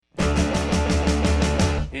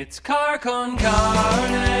It's car con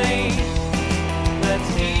carne.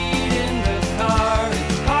 Let's eat in the car.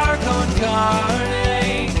 It's car con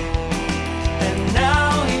carne. And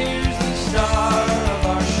now here's the star of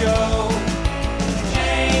our show,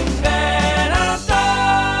 James Van Alstyne.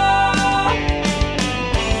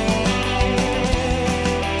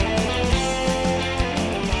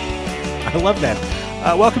 I love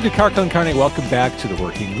that. Welcome to Car Con Carne. Welcome back to the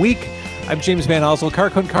working week. I'm James Van Oswald. Car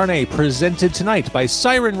Con Carne, presented tonight by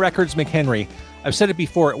Siren Records McHenry. I've said it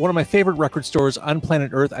before, one of my favorite record stores on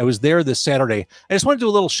planet Earth. I was there this Saturday. I just want to do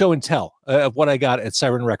a little show and tell of what I got at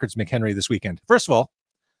Siren Records McHenry this weekend. First of all,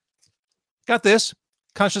 got this,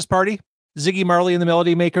 Conscious Party, Ziggy Marley and the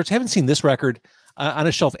Melody Makers. Haven't seen this record on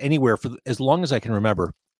a shelf anywhere for as long as I can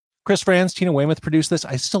remember. Chris Franz, Tina Weymouth produced this.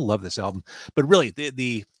 I still love this album. But really,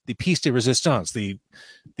 the piece de resistance, the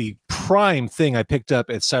prime thing I picked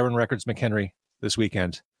up at Siren Records McHenry this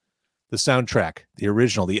weekend, the soundtrack, the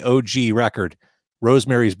original, the OG record,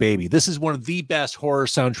 Rosemary's Baby. This is one of the best horror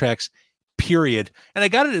soundtracks, period. And I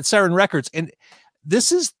got it at Siren Records. And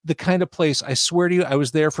this is the kind of place, I swear to you, I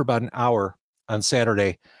was there for about an hour on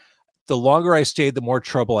Saturday. The longer I stayed, the more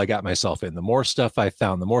trouble I got myself in, the more stuff I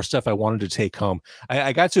found, the more stuff I wanted to take home.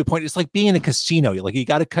 I got to a point, it's like being in a casino. Like, you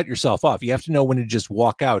got to cut yourself off. You have to know when to just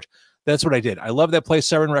walk out. That's what I did. I love that place,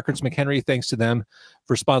 Siren Records McHenry. Thanks to them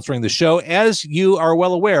for sponsoring the show. As you are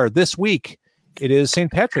well aware, this week, it is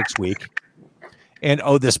St. Patrick's week. And,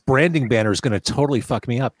 this branding banner is going to totally fuck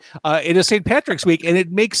me up. It is St. Patrick's week, and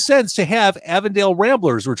it makes sense to have Avondale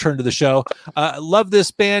Ramblers return to the show. Love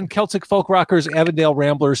this band, Celtic folk rockers, Avondale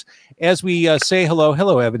Ramblers. As we say hello,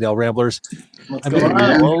 Avondale Ramblers.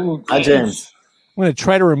 Hello. Hi, James. I'm going to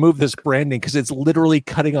try to remove this branding because it's literally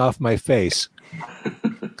cutting off my face.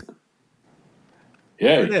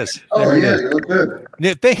 Yeah, it is. Oh, yeah, you look good.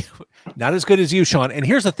 Not as good as you, Sean. And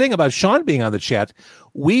here's the thing about Sean being on the chat.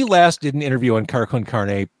 We last did an interview on Car Con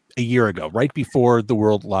Carne a year ago, right before the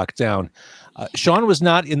world locked down. Sean was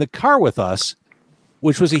not in the car with us,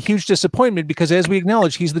 which was a huge disappointment because, as we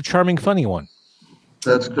acknowledge, he's the charming, funny one.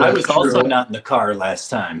 That's I was also not in the car last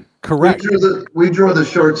time. Correct. We drew the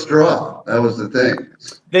short straw. That was the thing.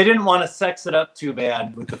 They didn't want to sex it up too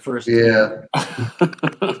bad with the first Yeah.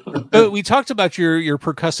 We talked about your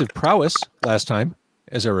percussive prowess last time,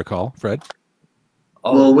 as I recall, Fred.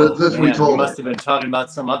 Oh, Well, with this we man, told you must have been talking about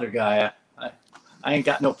some other guy. I ain't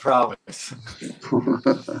got no prowess.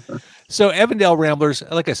 So Avondale Ramblers,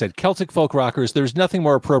 like I said, Celtic folk rockers. There's nothing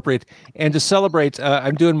more appropriate. And to celebrate,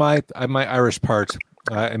 I'm doing my Irish part.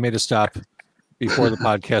 I made a stop before the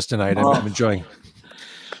podcast tonight. I'm enjoying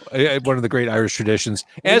one of the great Irish traditions.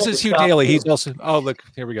 As is Hugh Daly. He's also. Oh, look,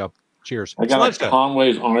 here we go. Cheers. I got a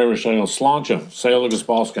Conway's Irish Ale, Sláinte, Sail agus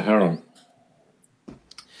Bosca Heron.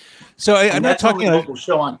 So I'm not talking on a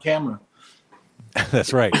show on camera.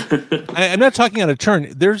 That's right. I'm not talking on a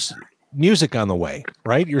turn. There's music on the way,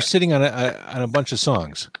 right? You're sitting on a bunch of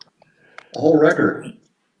songs. A whole record.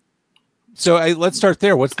 So let's start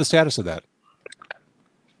there. What's the status of that?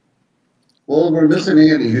 Well, we're missing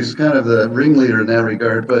Andy, who's kind of the ringleader in that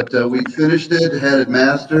regard, but we finished it, had it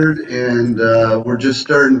mastered, and we're just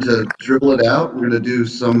starting to dribble it out. We're going to do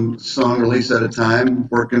some song release at a time,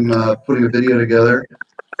 putting a video together,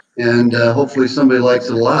 and hopefully somebody likes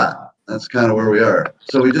it a lot. That's kind of where we are.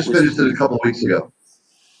 So we just finished it a couple of weeks ago.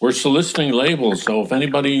 We're soliciting labels, so if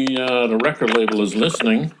anybody, the record label is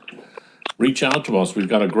listening, reach out to us. We've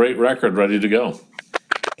got a great record ready to go.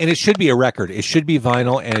 And it should be a record. It should be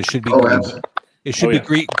vinyl, and it should be green. It should be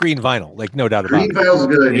green vinyl, like no doubt about it. Green vinyl's a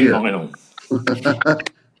good idea.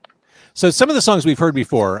 So some of the songs we've heard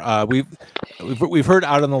before, we've heard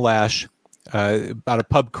Out on the Lash, about a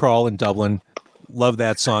pub crawl in Dublin. Love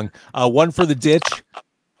that song. One for the Ditch.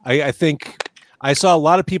 I think I saw a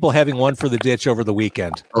lot of people having One for the Ditch over the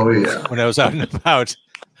weekend. Oh yeah. When I was out and about.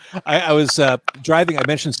 I was driving. I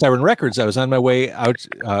mentioned Siren Records. I was on my way out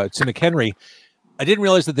to McHenry. I didn't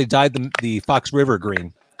realize that they dyed the Fox River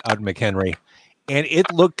green out in McHenry, and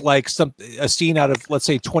it looked like a scene out of, let's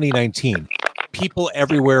say, 2019. People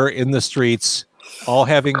everywhere in the streets, all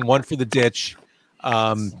having One for the Ditch.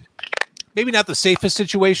 Maybe not the safest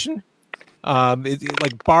situation.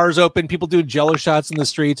 Like bars open, people doing Jello shots in the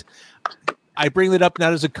street. I bring that up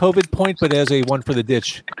not as a COVID point, but as a One for the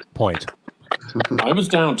Ditch point. I was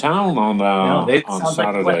downtown on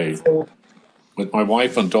Saturday with my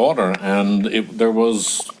wife and daughter, and there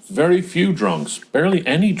was very few drunks, barely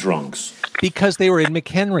any drunks. Because they were in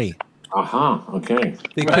McHenry. Okay.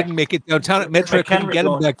 They couldn't make it downtown at Metro. Couldn't get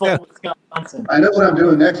them back down. I know what I'm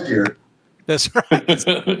doing next year. That's right.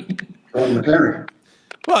 Going to McHenry.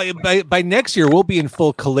 Well, by next year, we'll be in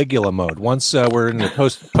full Caligula mode. Once we're in the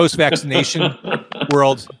post-vaccination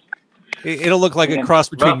world. It'll look like a cross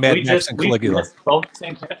between Mad Max and Caligula. Both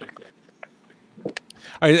St. Patrick's Day.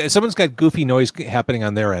 All right, someone's got goofy noise happening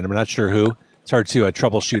on their end. I'm not sure who. It's hard to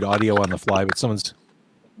troubleshoot audio on the fly, but someone's.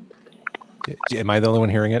 Am I the only one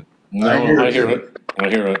hearing it? No, I hear it. I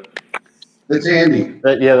hear it. It's Andy.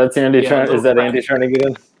 That's Andy. Is that Andy trying to get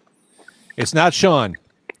in? It's not Sean.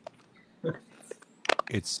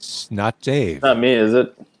 It's not Dave. Not me, is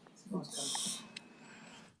it?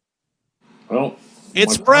 Well,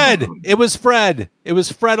 it's Fred. It was Fred. It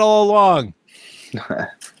was Fred all along.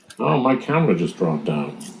 Oh, my camera just dropped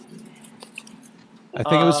down. I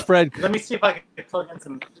think it was Fred. Let me see if I can plug in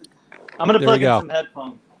some. I'm going to plug in some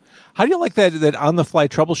headphones. How do you like that on-the-fly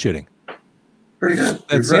troubleshooting? Pretty good.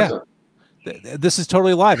 This is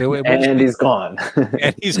totally live. And he's gone.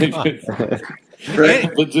 And he's gone. Right.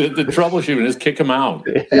 The troubleshooting is kick him out.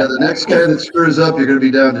 Yeah, the next guy that screws up, you're going to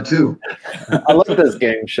be down to 2. I love this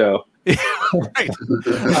game show. Right.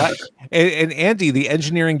 And Andy, the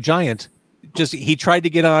engineering giant, he tried to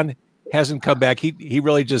get on, hasn't come back. He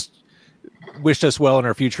really just wished us well in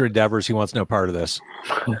our future endeavors. He wants no part of this.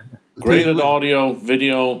 Great at audio,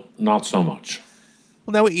 video, not so much.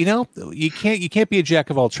 Well, now you can't be a jack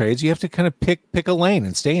of all trades. You have to kind of pick a lane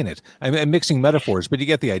and stay in it. I'm mixing metaphors, but you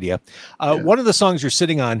get the idea. One of the songs you're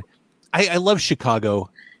sitting on, I love Chicago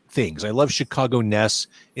things. I love Chicago-ness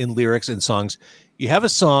in lyrics and songs. You have a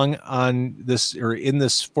song on this or in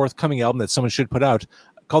this forthcoming album that someone should put out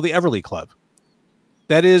called the Everly Club.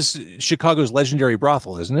 That is Chicago's legendary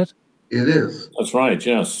brothel, isn't it? It is. That's right.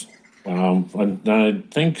 Yes. I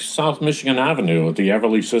think South Michigan Avenue with the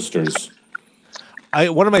Everly Sisters.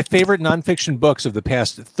 One of my favorite nonfiction books of the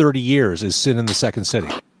past 30 years is Sin in the Second City.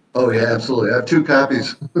 Oh, yeah, absolutely. I have 2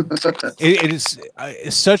 copies. It is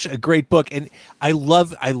such a great book. And I love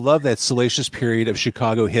that salacious period of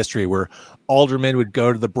Chicago history where aldermen would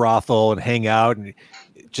go to the brothel and hang out and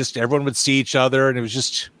just everyone would see each other. And it was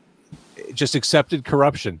just accepted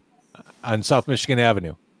corruption on South Michigan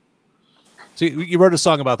Avenue. So you wrote a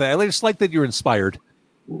song about that. I just like that you're inspired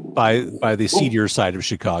by the seedier side of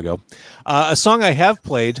Chicago. A song I have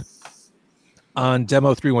played on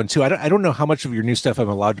Demo 312. I don't know how much of your new stuff I'm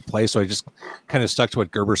allowed to play, so I just kind of stuck to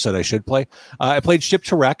what Gerber said I should play. I played Ship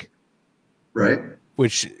to Wreck. Right.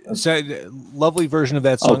 Which said lovely version of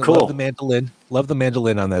that song. Oh, cool. Love the mandolin. Love the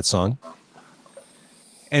mandolin on that song.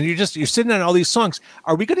 And you're sitting on all these songs.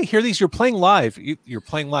 Are we going to hear these? You're playing live. You're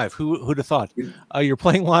playing live. Who'd have thought? You're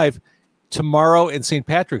playing live tomorrow and St.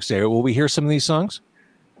 Patrick's Day. Will we hear some of these songs?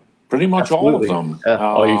 Pretty much Absolutely. all of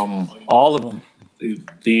them. All of them.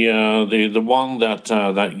 The one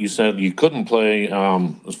that you said you couldn't play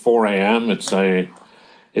is 4 a.m. It's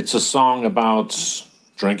a song about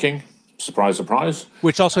drinking. Surprise, surprise.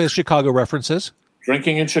 Which also has Chicago references.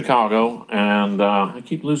 Drinking in Chicago, and I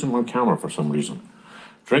keep losing my camera for some reason.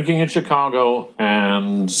 Drinking in Chicago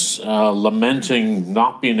and lamenting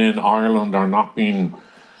not being in Ireland or not being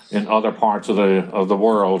in other parts of the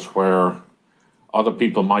world where other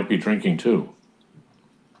people might be drinking too.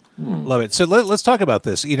 Love it. So let's talk about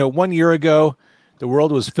this. 1 year ago, the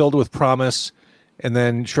world was filled with promise. And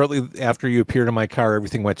then shortly after you appeared in my car,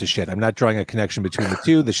 everything went to shit. I'm not drawing a connection between the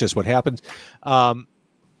two. That's just what happened.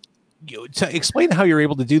 Explain how you're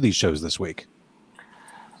able to do these shows this week.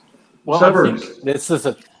 Well, Suburbs. This is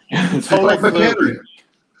a It's like McHenry.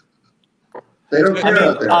 They don't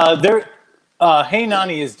care out there. Hey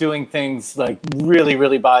Nani is doing things like really,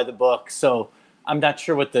 really by the book. So I'm not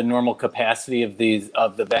sure what the normal capacity of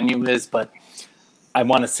the venue is, but I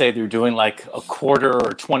want to say they're doing like a quarter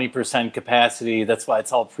or 20% capacity. That's why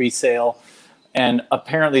it's all pre-sale. And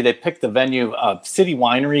apparently they picked the venue. City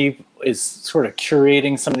Winery is sort of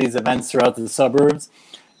curating some of these events throughout the suburbs.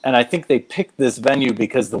 And I think they picked this venue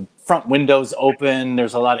because the front window's open.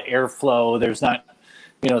 There's a lot of airflow. There's not,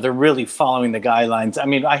 they're really following the guidelines. I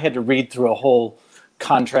mean, I had to read through a whole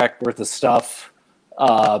contract worth of stuff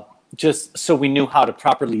just so we knew how to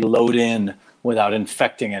properly load in without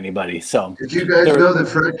infecting anybody. So Did you guys know that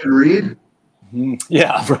Fred can read?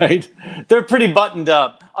 yeah, right. They're pretty buttoned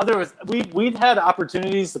up. Otherwise, we've had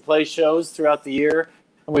opportunities to play shows throughout the year,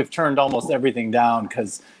 and we've turned almost everything down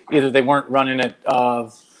because either they weren't running it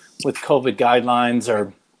with COVID guidelines,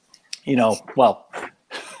 or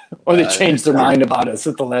or they changed their mind about us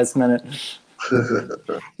at the last minute.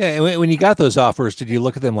 Yeah, and when you got those offers, did you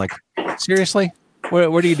look at them like, seriously?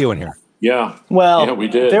 What are you doing here? Yeah. Well, yeah, we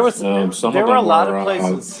did. There There were a lot of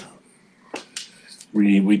places.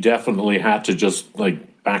 We definitely had to just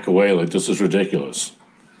back away. This is ridiculous.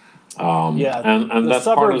 Yeah, and the that's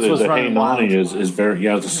part of suburbs was the Hey running Nani wild. is very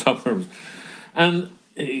the suburbs. And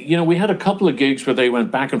we had a couple of gigs where they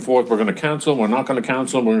went back and forth. We're going to cancel. We're not going to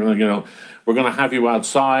cancel. We're going to, we're going to have you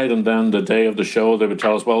outside. And then the day of the show, they would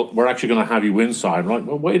tell us, well, we're actually going to have you inside. We're like,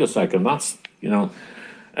 well, wait a second. That's,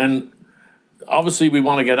 and obviously we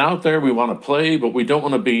want to get out there. We want to play, but we don't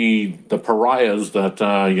want to be the pariahs that,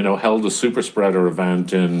 held a super spreader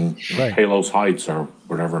event in Palos Heights or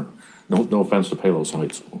whatever. No offense to Palos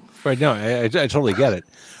Heights. Right. No, I totally get it.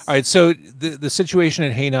 All right. So the situation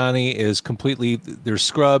at Hey Nani is completely, they're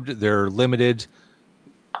scrubbed, they're limited,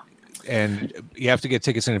 and you have to get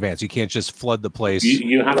tickets in advance. You can't just flood the place.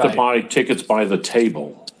 You have to buy tickets by the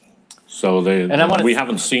table. So we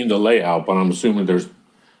haven't seen the layout, but I'm assuming there's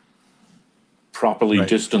properly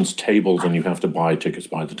distanced tables and you have to buy tickets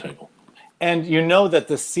by the table. And that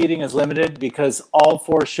the seating is limited because all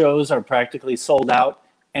 4 shows are practically sold out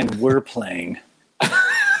and we're playing.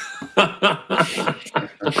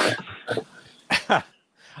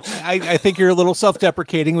 I think you're a little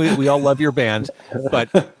self-deprecating. We all love your band, but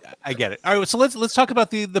I get it. All right, so let's talk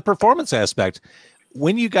about the performance aspect.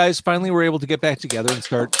 When you guys finally were able to get back together and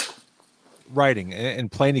start writing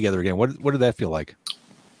and playing together again, what did that feel like?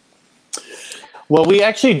 Well, we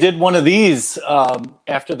actually did one of these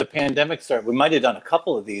after the pandemic started. We might have done a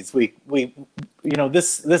couple of these. We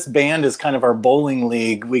this band is kind of our bowling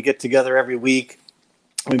league. We get together every week.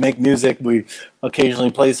 We make music. We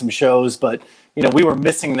occasionally play some shows, but we were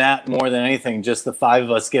missing that more than anything, just the 5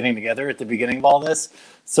 of us getting together at the beginning of all this.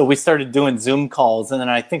 So we started doing Zoom calls, and then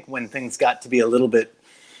I think when things got to be a little bit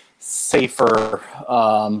safer,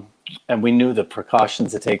 and we knew the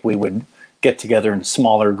precautions to take, we would get together in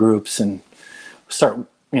smaller groups and start,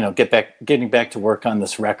 getting back to work on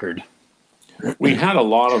this record. We had a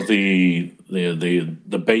lot of the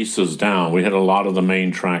bases down. We had a lot of the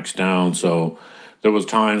main tracks down, so there was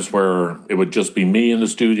times where it would just be me in the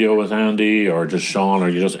studio with Andy, or just Sean,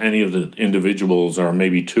 or just any of the individuals, or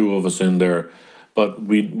maybe 2 of us in there. But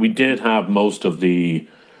we did have most of the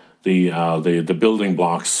building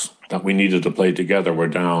blocks that we needed to play together were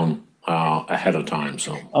down ahead of time.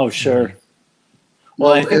 So. Oh, sure.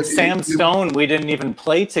 Well, I think Sam Stone, we didn't even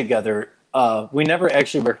play together. We never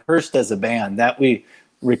actually rehearsed as a band. That we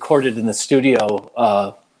recorded in the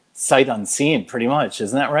studio, sight unseen, pretty much.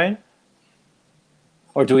 Isn't that right?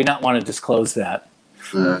 Or do we not want to disclose that?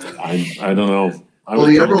 I don't know.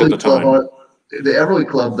 The Everly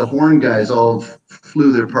Club, the horn guys all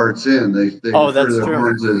flew their parts in. They refer to their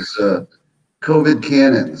horns as COVID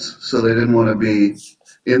cannons, so they didn't want to be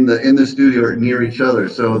in the studio or near each other.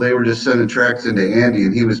 So they were just sending tracks into Andy,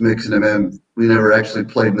 and he was mixing them in. We never actually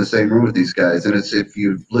played in the same room with these guys, and if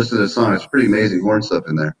you listen to the song, it's pretty amazing horn stuff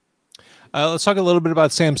in there. Let's talk a little bit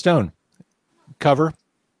about Sam Stone cover.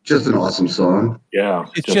 Just an awesome song. Yeah,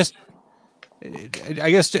 it's just I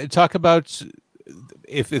guess to talk about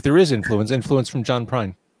if there is influence from John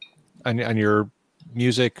Prine on your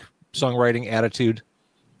music, songwriting, attitude.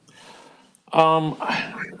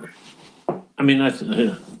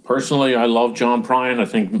 Personally, I love John Prine. I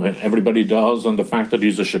think everybody does, and the fact that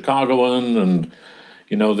he's a Chicagoan, and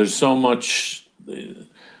there's so much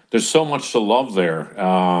to love there,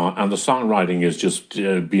 and the songwriting is just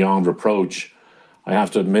beyond reproach. I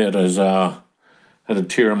have to admit, I had a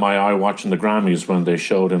tear in my eye watching the Grammys when they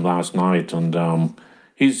showed him last night, and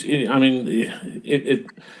if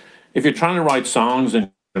you're trying to write songs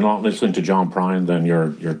and you're not listening to John Prine, then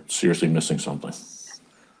you're seriously missing something.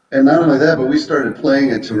 And not only that, but we started playing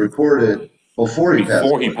it to record it before he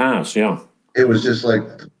passed. Yeah. It was just like,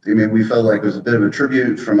 we felt like it was a bit of a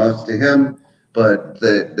tribute from us to him, but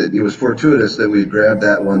that it was fortuitous that we grabbed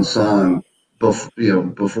that one song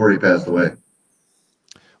before he passed away.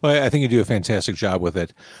 Well, I think you do a fantastic job with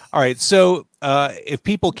it. All right, so if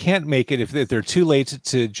people can't make it, if they're too late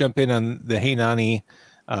to jump in on the Hey Nani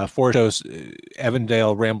 4 shows,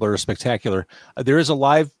 Avondale Rambler Spectacular, there is a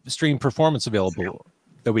live stream performance available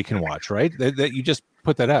that we can watch, right? That you just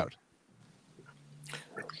put that out.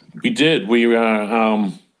 We did. We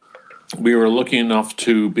were lucky enough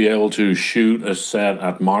to be able to shoot a set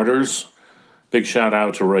at Martyrs. Big shout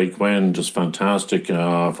out to Ray Quinn, just fantastic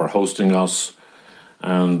for hosting us.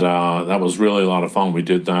 And that was really a lot of fun. We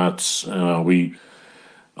did that. We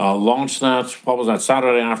launched that,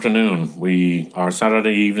 Saturday afternoon. Our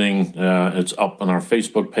Saturday evening, it's up on our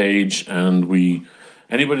Facebook page. And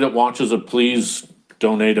anybody that watches it, please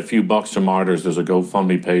donate a few bucks to Martyrs. There's a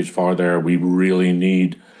GoFundMe page for there. We really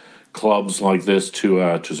need clubs like this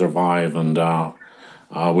to survive. And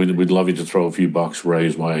we'd love you to throw a few bucks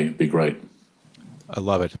Ray's way. It'd be great. I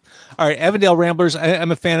love it. All right, Avondale Ramblers,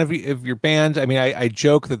 I'm a fan of your band. I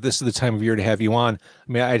joke that this is the time of year to have you on.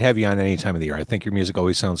 I'd have you on any time of the year. I think your music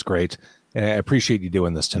always sounds great, and I appreciate you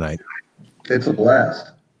doing this tonight. It's a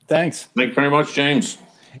blast. Thanks. Thank you very much, James.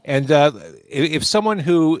 And if someone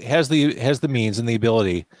who has the means and the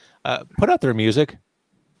ability, put out their music.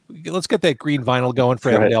 Let's get that green vinyl going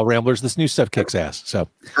for Avondale Ramblers. This new stuff kicks ass. So,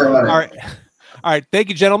 all right. Thank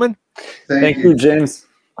you, gentlemen. Thank you, James.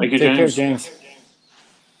 Thank you, Take care, James. James.